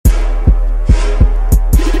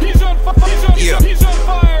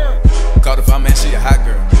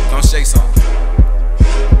Come shake some.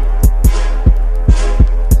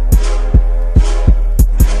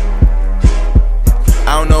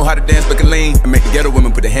 I don't know how to dance but can lean and make the ghetto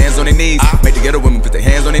women put their hands on their knees. Make the ghetto women put their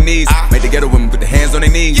hands on their knees. Make the ghetto women put their hands on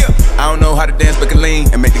their knees. I don't know how to dance but can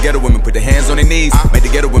lean and make the ghetto women put their hands on their knees. Make the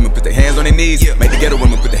ghetto women put their hands on their knees. Make the ghetto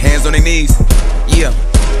women put their hands on their knees. Yeah.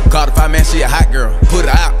 Called the 5 man, she a hot girl. Put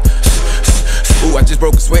her out. Ooh, I just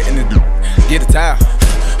broke a sweat in the get a towel.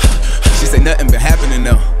 She say nothing been happening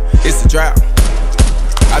though. It's a drought.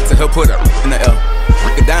 I tell her put her in the L.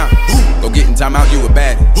 Break it down. Go get in time out, you a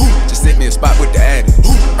baddie. Just sit me a spot with the addy.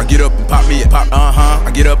 I get up and pop me a pop,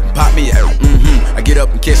 I get up and pop me a I get up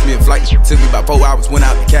and catch me a flight. Took me about 4 hours, went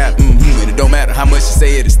out the cab. And it don't matter how much she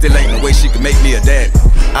say it, it still ain't no way she can make me a daddy.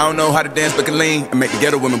 I don't know how to dance but can lean and make the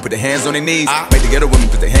ghetto women put their hands on their knees. Make the ghetto women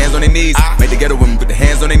put their hands on their knees. Make the ghetto women put their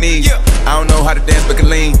hands on their knees. I don't know how to dance but can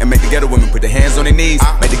lean and make the ghetto women put their hands on their knees.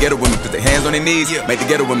 Make the ghetto women put their hands on their knees. Make the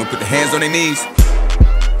ghetto women put their hands on their knees.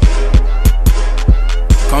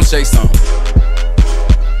 Come shake some.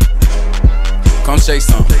 Come shake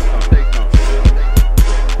some.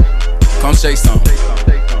 Come shake some.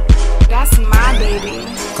 That's my baby.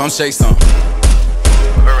 Come shake some.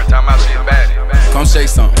 Her and time out she a baddie. Come shake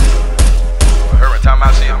some. Her and time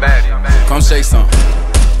out she a baddie. Come shake some.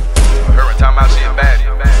 Her and time out she a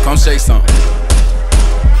baddie. Come shake some.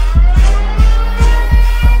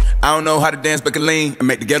 I don't know how to dance but can lean and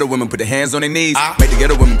make the ghetto women put their hands on their knees. Make the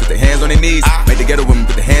ghetto women put their hands on their knees. Make the ghetto women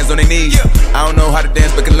put their hands on their knees. I don't know how to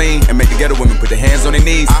dance but can lean and make the ghetto women put their hands on their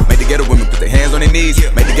knees. Make the ghetto women put their hands on their knees.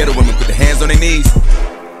 Make the ghetto women put their hands on their knees.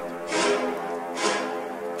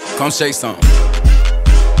 Come shake some.